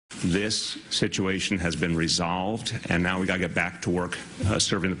this situation has been resolved, and now we got to get back to work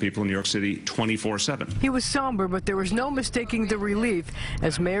serving the people in New York City 24/7. He was somber, but there was no mistaking the relief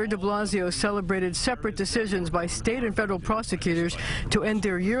as Mayor de Blasio celebrated separate decisions by state and federal prosecutors to end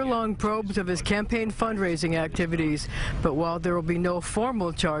their year-long probes of his campaign fundraising activities. But while there will be no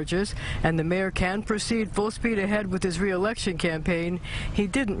formal charges and the mayor can proceed full speed ahead with his re-election campaign, he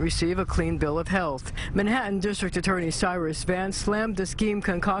didn't receive a clean bill of health. Manhattan District Attorney Cyrus Vance slammed the scheme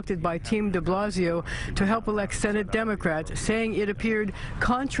concocted by Team de Blasio to help elect Senate Democrats, saying it appeared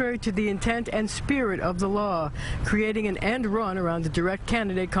contrary to the intent and spirit of the law, creating an end run around the direct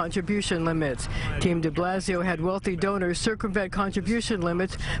candidate contribution limits. Team de Blasio had wealthy donors circumvent contribution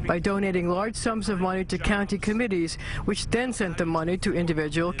limits by donating large sums of money to county committees, which then sent the money to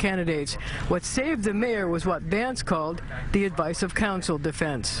individual candidates. What saved the mayor was what Vance called the advice of counsel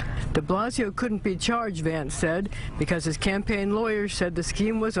defense. De Blasio couldn't be charged, Vance said, because his campaign lawyers said the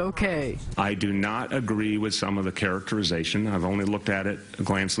scheme was okay. I do not agree with some of the characterization. I've only looked at it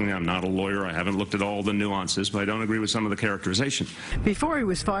glancingly. I'm not a lawyer. I haven't looked at all the nuances, but I don't agree with some of the characterization. Before he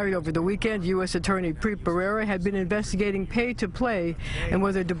was fired over the weekend, U.S. Attorney Preet Bharara had been investigating pay-to-play and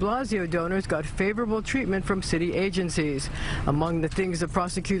whether de Blasio donors got favorable treatment from city agencies. Among the things the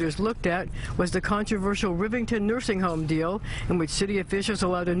prosecutors looked at was the controversial Rivington nursing home deal, in which city officials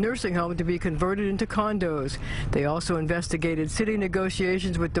allowed a nursing home to be converted into condos. They also investigated city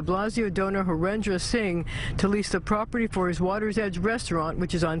negotiations with de Blasio donor Harendra Singh to lease the property for his Water's Edge restaurant,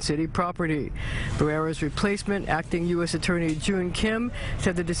 which is on city property. Bharara's replacement, acting U.S. Attorney June Kim,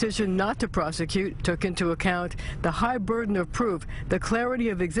 said the decision not to prosecute took into account the high burden of proof, the clarity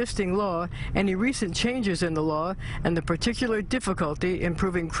of existing law, any recent changes in the law, and the particular difficulty in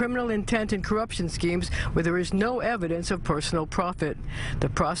proving criminal intent in corruption schemes where there is no evidence of personal profit. The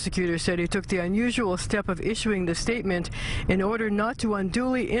prosecutor said he took the unusual step of issuing the statement in order not to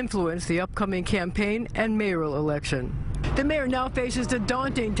unduly influence the upcoming campaign and mayoral election. The mayor now faces the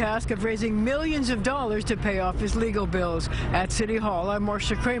daunting task of raising millions of dollars to pay off his legal bills. At City Hall, I'm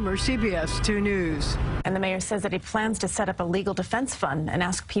Marcia Kramer, CBS 2 News. And the mayor says that he plans to set up a legal defense fund and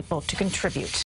ask people to contribute.